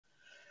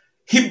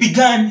He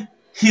began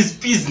his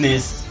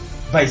business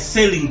by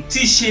selling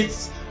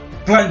t-shirts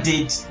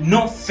branded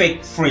 "No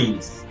Fake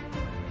Friends"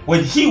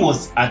 when he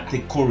was at the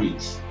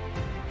college.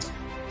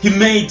 He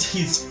made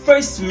his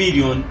first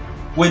million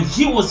when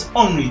he was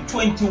only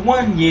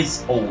 21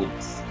 years old.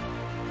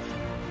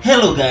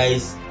 Hello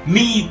guys,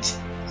 meet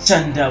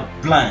Chanda.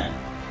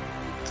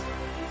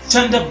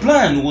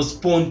 Chanda was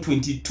born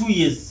 22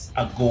 years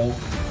ago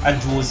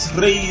and was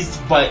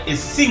raised by a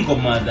single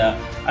mother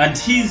and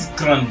his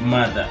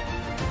grandmother.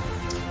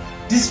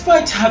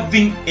 Despite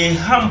having a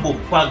humble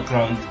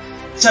background,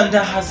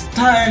 Chanda has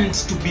turned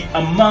to be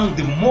among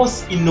the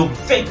most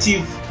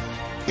innovative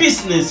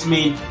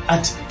businessmen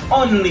at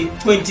only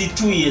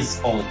 22 years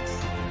old.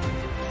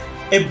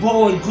 A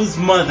boy whose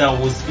mother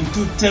was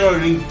into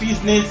tailoring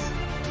business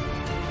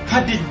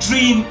had a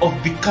dream of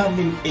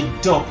becoming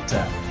a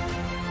doctor.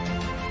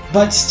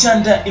 But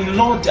Chanda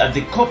enrolled at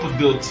the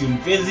Copperbelt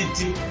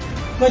University,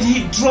 but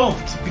he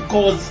dropped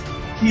because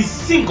his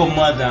single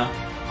mother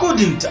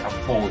couldn't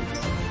afford.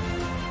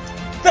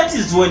 That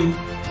is when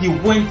he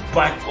went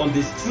back on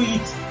the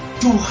street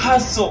to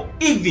hustle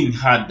even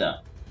harder.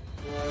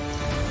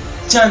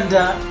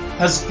 Chanda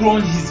has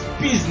grown his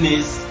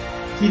business.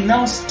 He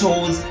now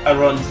stores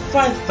around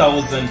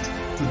 5,000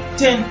 to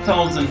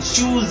 10,000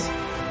 shoes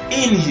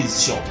in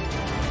his shop.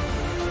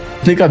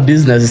 Sneaker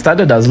business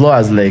started as low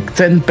as like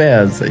 10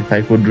 pairs, if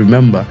I could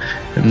remember.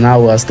 And now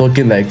we're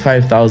stocking like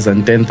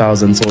 5,000,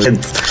 10,000. So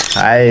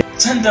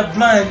Chanda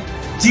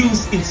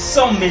deals in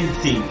so many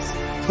things,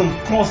 from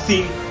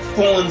clothing,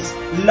 phones,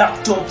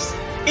 laptops,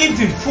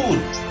 even food.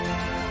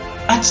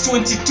 At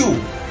 22,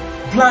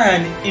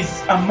 Brian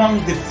is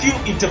among the few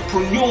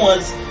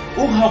entrepreneurs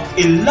who have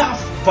a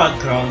rough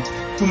background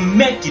to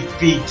make it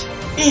big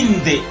in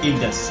the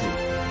industry.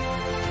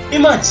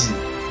 Imagine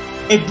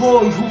a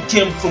boy who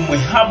came from a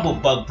humble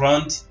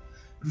background,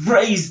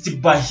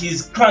 raised by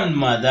his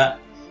grandmother.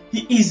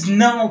 He is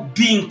now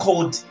being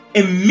called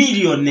a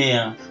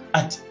millionaire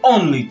at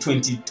only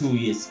 22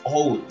 years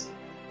old.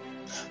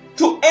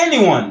 To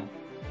anyone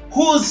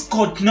who's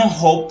got no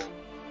hope,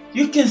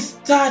 you can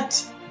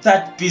start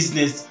that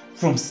business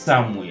from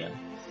somewhere.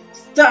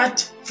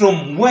 Start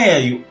from where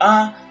you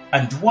are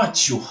and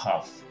what you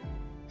have.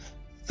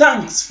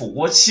 Thanks for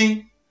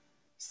watching.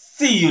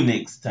 See you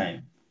next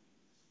time.